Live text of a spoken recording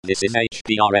This is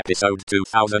HPR episode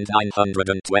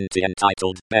 2920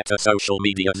 entitled Better Social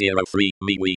Media 03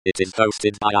 MeWe. It is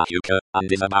hosted by Ahuka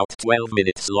and is about 12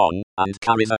 minutes long and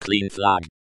carries a clean flag.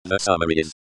 The summary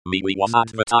is, MeWe was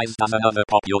advertised as another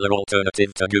popular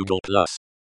alternative to Google+.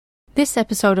 This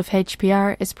episode of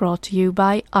HPR is brought to you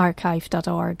by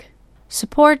archive.org.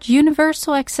 Support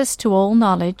universal access to all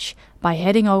knowledge by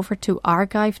heading over to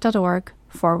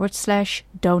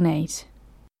archive.org/donate.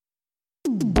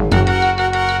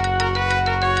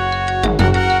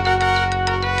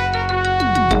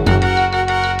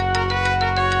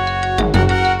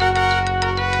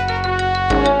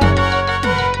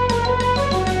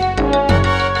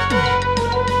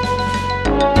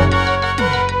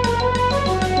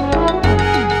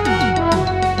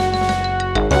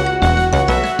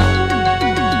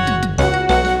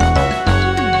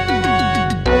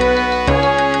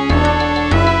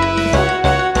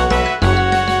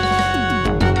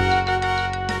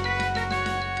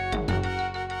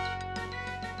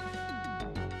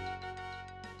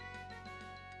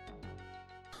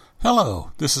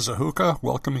 Hello, this is Ahuka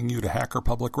welcoming you to Hacker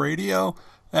Public Radio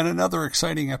and another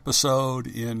exciting episode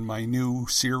in my new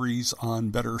series on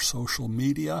better social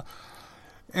media.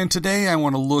 And today I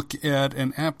want to look at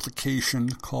an application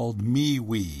called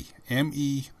MeWe,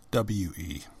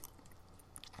 M-E-W-E.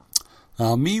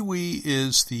 Now, MeWe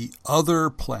is the other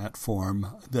platform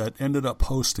that ended up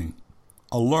hosting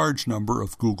a large number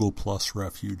of Google Plus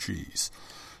refugees.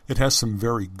 It has some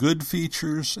very good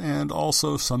features and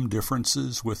also some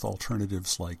differences with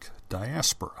alternatives like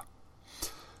Diaspora.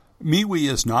 MeWe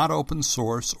is not open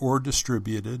source or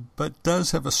distributed, but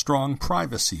does have a strong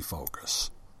privacy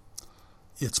focus.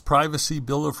 Its Privacy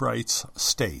Bill of Rights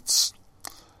states,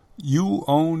 "You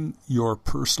own your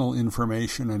personal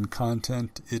information and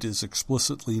content. It is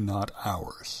explicitly not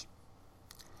ours.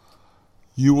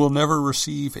 You will never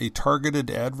receive a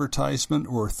targeted advertisement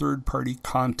or third-party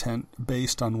content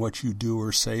based on what you do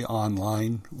or say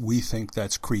online. We think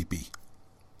that's creepy.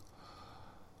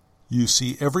 You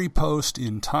see every post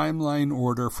in timeline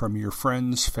order from your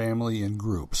friends, family, and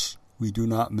groups. We do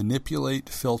not manipulate,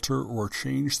 filter, or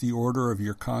change the order of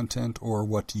your content or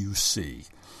what you see."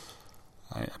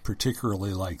 I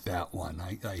particularly like that one.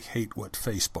 I hate what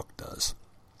Facebook does.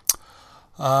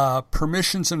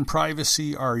 Permissions and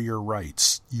privacy are your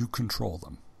rights. You control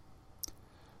them.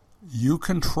 You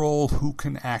control who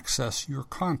can access your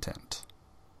content.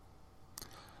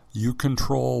 You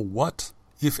control what,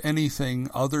 if anything,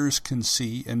 others can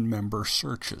see in member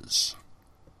searches.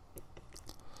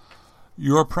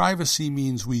 Your privacy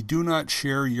means we do not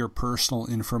share your personal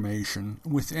information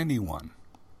with anyone.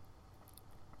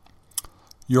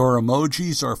 Your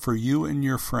emojis are for you and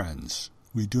your friends.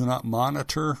 We do not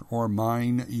monitor or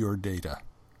mine your data.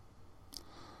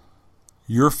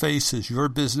 Your face is your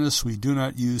business. We do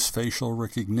not use facial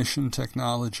recognition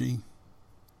technology.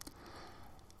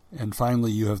 And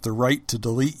finally, you have the right to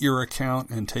delete your account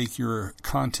and take your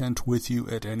content with you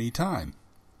at any time.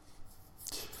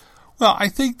 Well, I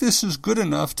think this is good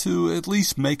enough to at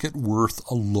least make it worth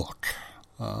a look.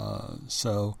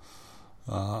 So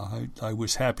I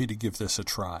was happy to give this a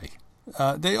try.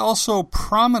 They also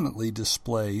prominently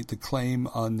display the claim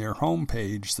on their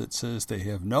homepage that says they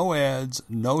have no ads,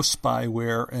 no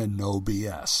spyware, and no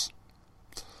BS.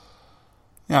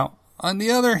 Now, on the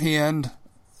other hand,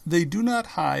 they do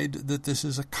not hide that this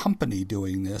is a company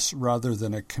doing this rather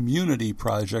than a community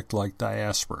project like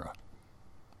Diaspora.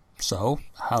 So,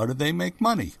 how do they make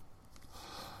money?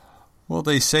 Well,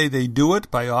 they say they do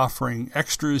it by offering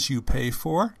extras you pay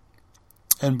for,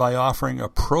 and by offering a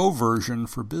pro version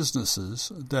for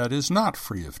businesses that is not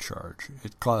free of charge.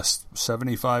 It costs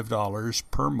 $75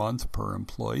 per month per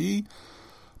employee,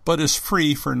 but is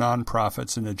free for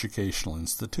nonprofits and educational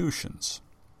institutions.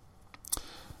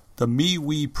 The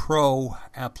MeWe Pro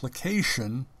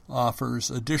application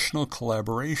offers additional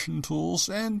collaboration tools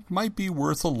and might be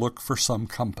worth a look for some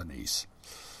companies.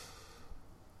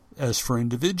 As for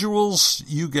individuals,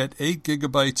 you get 8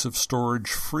 gigabytes of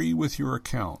storage free with your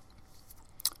account.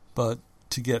 But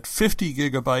to get 50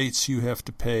 gigabytes, you have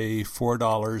to pay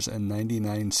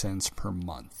 $4.99 per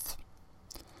month.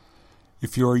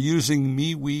 If you're using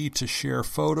MeWe to share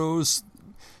photos,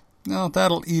 now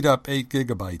that'll eat up 8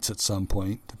 gigabytes at some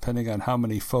point, depending on how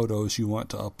many photos you want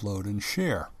to upload and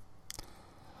share.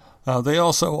 They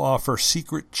also offer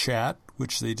secret chat,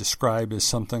 which they describe as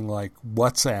something like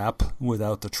WhatsApp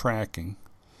without the tracking.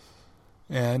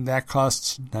 And that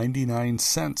costs 99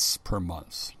 cents per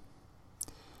month.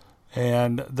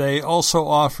 And they also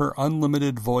offer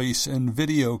unlimited voice and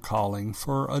video calling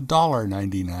for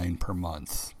 $1.99 per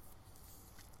month.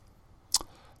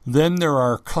 Then there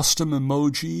are custom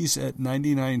emojis at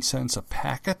 99 cents a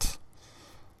packet,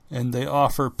 and they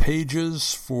offer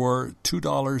pages for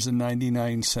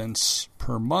 $2.99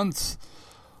 per month,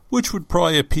 which would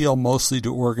probably appeal mostly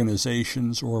to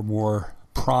organizations or more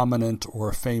prominent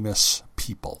or famous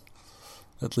people.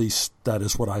 At least that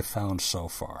is what I've found so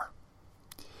far.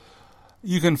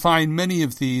 You can find many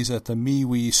of these at the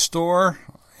MeWe store,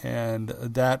 and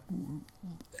that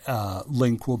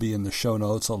link will be in the show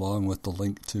notes along with the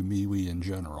link to MeWe in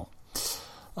general.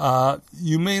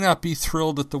 You may not be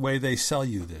thrilled at the way they sell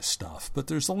you this stuff, but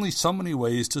there's only so many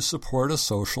ways to support a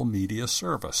social media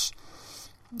service.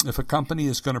 If a company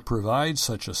is going to provide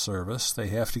such a service, they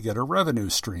have to get a revenue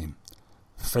stream.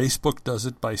 Facebook does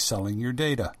it by selling your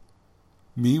data.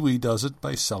 MeWe does it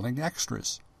by selling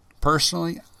extras.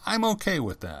 Personally, I'm okay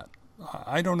with that.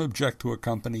 I don't object to a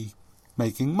company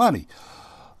making money.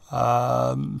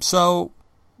 So,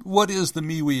 what is the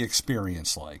MeWe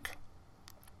experience like?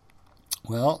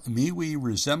 Well, MeWe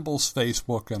resembles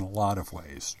Facebook in a lot of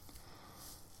ways.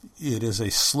 It is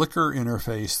a slicker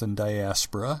interface than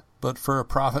Diaspora, but for a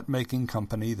profit-making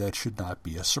company, that should not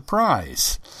be a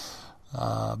surprise.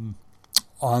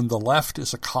 On the left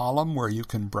is a column where you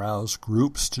can browse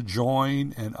groups to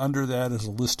join, and under that is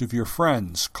a list of your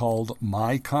friends called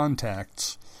My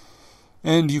Contacts.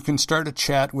 And you can start a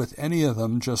chat with any of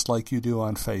them just like you do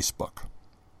on Facebook.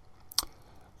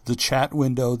 The chat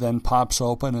window then pops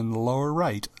open in the lower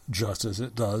right, just as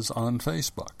it does on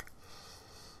Facebook.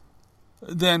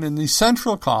 Then in the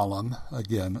central column,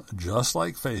 again, just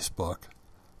like Facebook,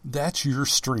 that's your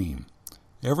stream.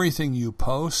 Everything you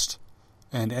post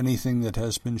and anything that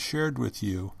has been shared with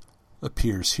you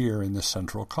appears here in the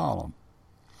central column.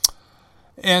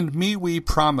 And MeWe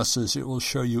promises it will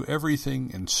show you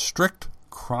everything in strict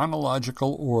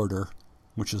chronological order,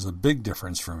 which is a big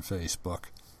difference from Facebook,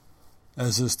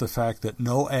 as is the fact that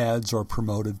no ads or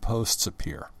promoted posts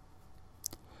appear.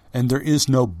 And there is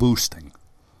no boosting.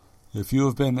 If you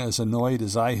have been as annoyed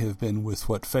as I have been with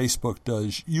what Facebook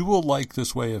does, you will like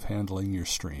this way of handling your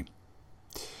stream.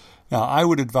 Now, I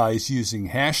would advise using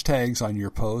hashtags on your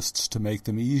posts to make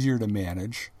them easier to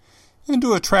manage and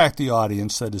to attract the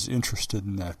audience that is interested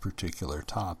in that particular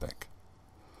topic.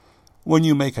 When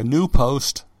you make a new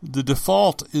post, the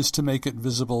default is to make it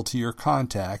visible to your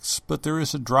contacts, but there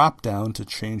is a drop-down to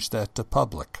change that to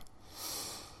public.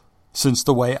 Since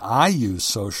the way I use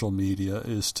social media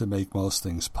is to make most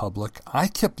things public, I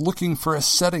kept looking for a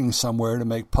setting somewhere to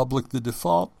make public the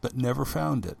default, but never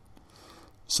found it.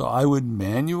 So I would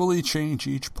manually change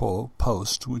each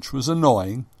post, which was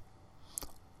annoying,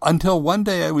 until one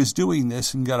day I was doing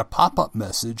this and got a pop-up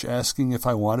message asking if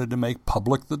I wanted to make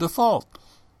public the default.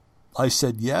 I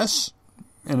said yes,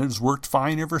 and it has worked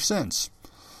fine ever since.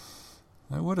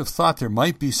 I would have thought there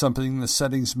might be something in the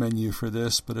settings menu for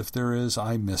this, but if there is,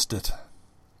 I missed it.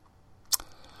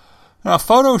 Now,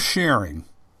 photo sharing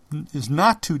is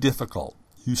not too difficult.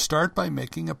 You start by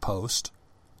making a post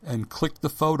and click the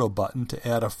photo button to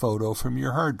add a photo from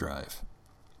your hard drive.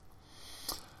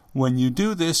 When you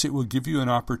do this, it will give you an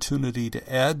opportunity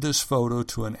to add this photo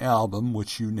to an album,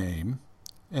 which you name,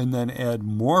 and then add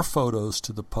more photos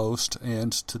to the post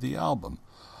and to the album.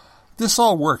 This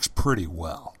all works pretty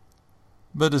well.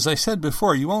 But as I said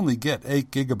before, you only get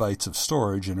 8 gigabytes of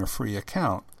storage in a free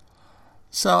account.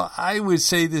 So I would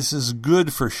say this is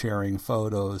good for sharing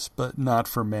photos, but not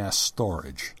for mass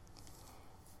storage.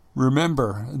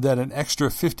 Remember that an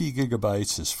extra 50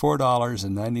 gigabytes is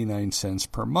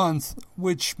 $4.99 per month,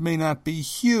 which may not be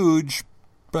huge,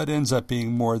 but ends up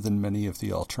being more than many of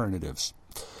the alternatives.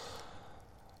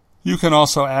 You can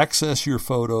also access your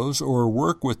photos or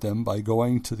work with them by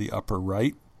going to the upper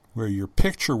right, where your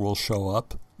picture will show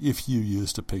up if you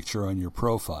used a picture on your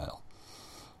profile.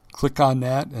 Click on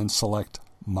that and select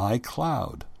My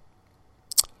Cloud.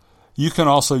 You can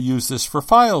also use this for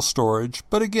file storage,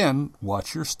 but again,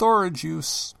 watch your storage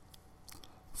use.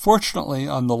 Fortunately,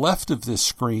 on the left of this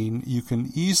screen, you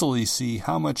can easily see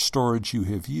how much storage you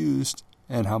have used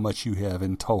and how much you have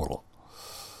in total.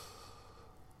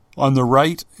 On the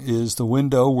right is the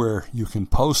window where you can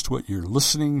post what you're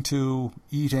listening to,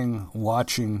 eating,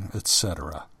 watching,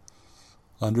 etc.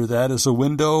 Under that is a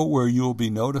window where you will be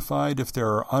notified if there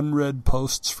are unread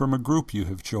posts from a group you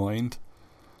have joined.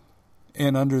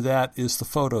 And under that is the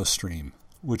photo stream,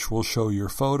 which will show your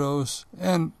photos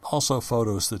and also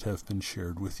photos that have been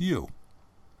shared with you.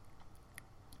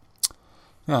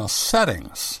 Now,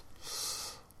 settings.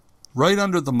 Right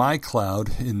under the My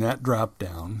Cloud in that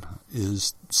drop-down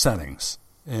is Settings.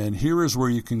 And here is where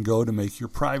you can go to make your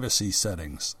privacy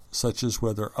settings, such as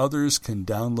whether others can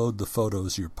download the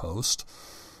photos you post.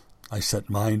 I set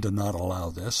mine to not allow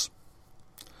this.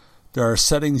 There are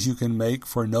settings you can make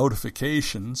for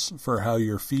notifications for how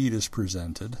your feed is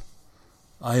presented.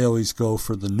 I always go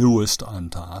for the newest on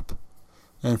top,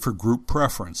 and for group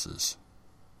preferences.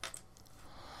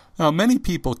 Now, many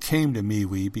people came to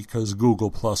MeWe because Google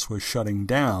Plus was shutting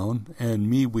down,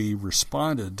 and MeWe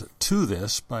responded to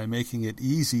this by making it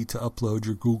easy to upload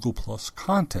your Google Plus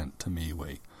content to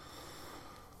MeWe.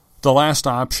 The last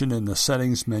option in the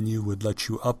settings menu would let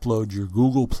you upload your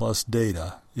Google Plus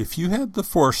data if you had the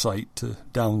foresight to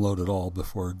download it all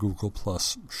before Google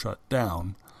Plus shut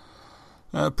down.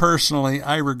 Personally,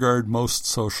 I regard most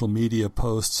social media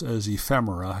posts as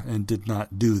ephemera and did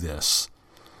not do this.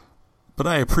 But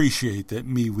I appreciate that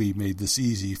MeWe made this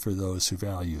easy for those who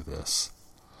value this.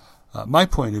 My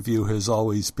point of view has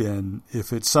always been,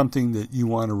 if it's something that you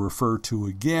want to refer to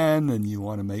again and you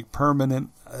want to make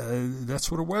permanent, that's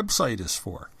what a website is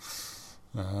for.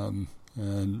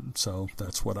 And so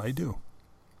that's what I do.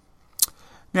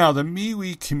 Now, the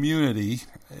MeWe community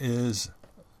is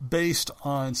based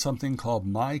on something called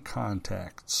My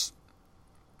Contacts.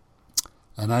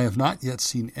 And I have not yet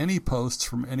seen any posts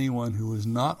from anyone who is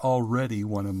not already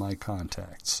one of my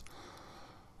contacts.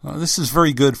 This is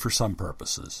very good for some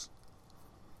purposes.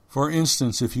 For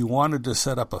instance, if you wanted to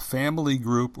set up a family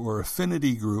group or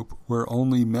affinity group where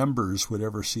only members would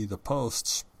ever see the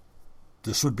posts,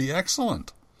 this would be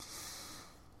excellent.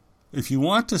 If you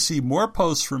want to see more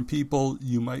posts from people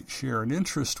you might share an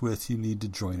interest with, you need to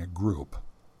join a group.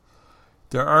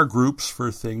 There are groups for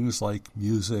things like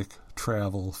music,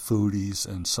 travel, foodies,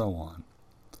 and so on.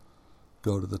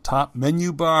 Go to the top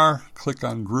menu bar, click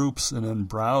on Groups, and then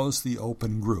browse the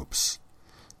open groups.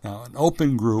 Now, an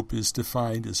open group is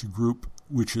defined as a group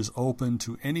which is open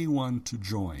to anyone to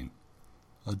join.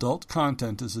 Adult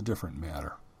content is a different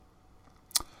matter.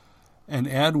 And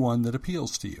add one that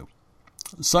appeals to you.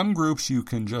 Some groups you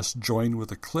can just join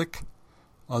with a click,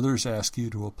 others ask you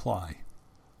to apply.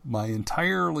 My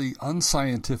entirely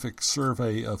unscientific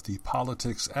survey of the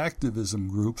politics activism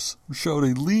groups showed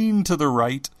a lean to the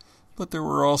right, but there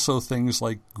were also things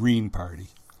like Green Party.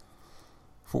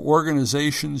 For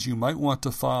organizations you might want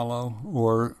to follow,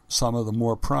 or some of the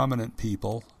more prominent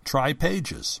people, try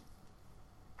Pages.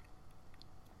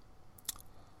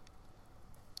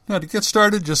 Now, to get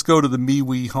started, just go to the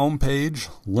MeWe homepage,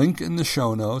 link in the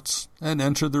show notes, and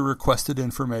enter the requested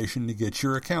information to get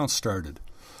your account started.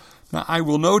 Now, I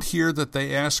will note here that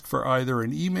they ask for either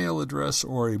an email address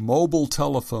or a mobile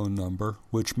telephone number,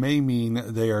 which may mean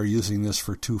they are using this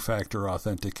for two-factor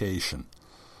authentication.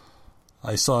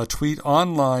 I saw a tweet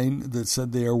online that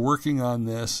said they are working on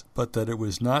this, but that it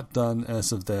was not done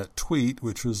as of that tweet,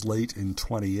 which was late in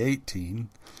 2018.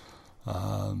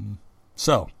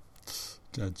 So,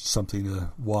 that's something to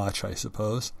watch, I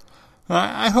suppose.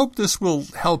 I hope this will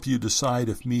help you decide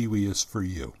if MeWe is for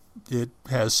you. It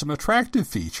has some attractive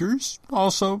features,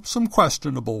 also some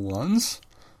questionable ones,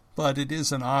 but it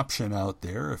is an option out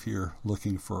there if you're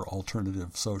looking for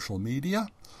alternative social media.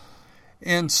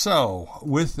 And so,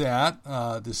 with that,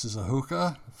 this is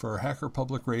Ahuka for Hacker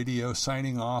Public Radio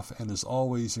signing off, and as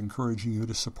always, encouraging you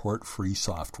to support free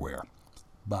software.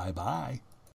 Bye-bye.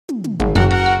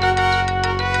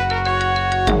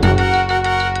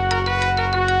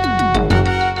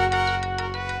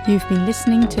 You've been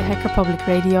listening to Hacker Public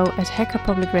Radio at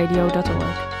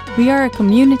hackerpublicradio.org. We are a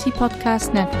community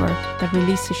podcast network that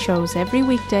releases shows every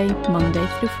weekday, Monday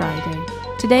through Friday.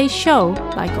 Today's show,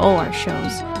 like all our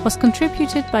shows, was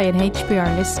contributed by an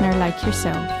HPR listener like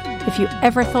yourself. If you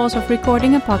ever thought of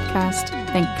recording a podcast,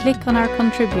 then click on our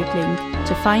contribute link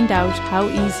to find out how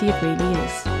easy it really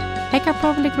is. Hacker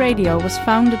Public Radio was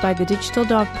founded by the Digital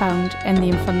Dog Pound and the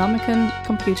Infonomicon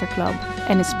Computer Club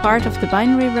and is part of the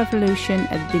binary revolution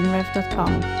at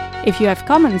binrev.com. If you have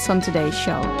comments on today's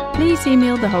show, please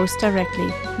email the host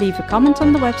directly, leave a comment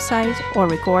on the website, or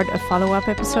record a follow-up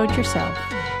episode yourself.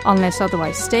 Unless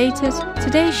otherwise stated,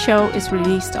 today's show is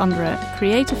released under a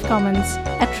Creative Commons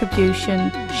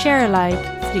Attribution Share Alike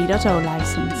 3.0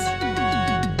 license.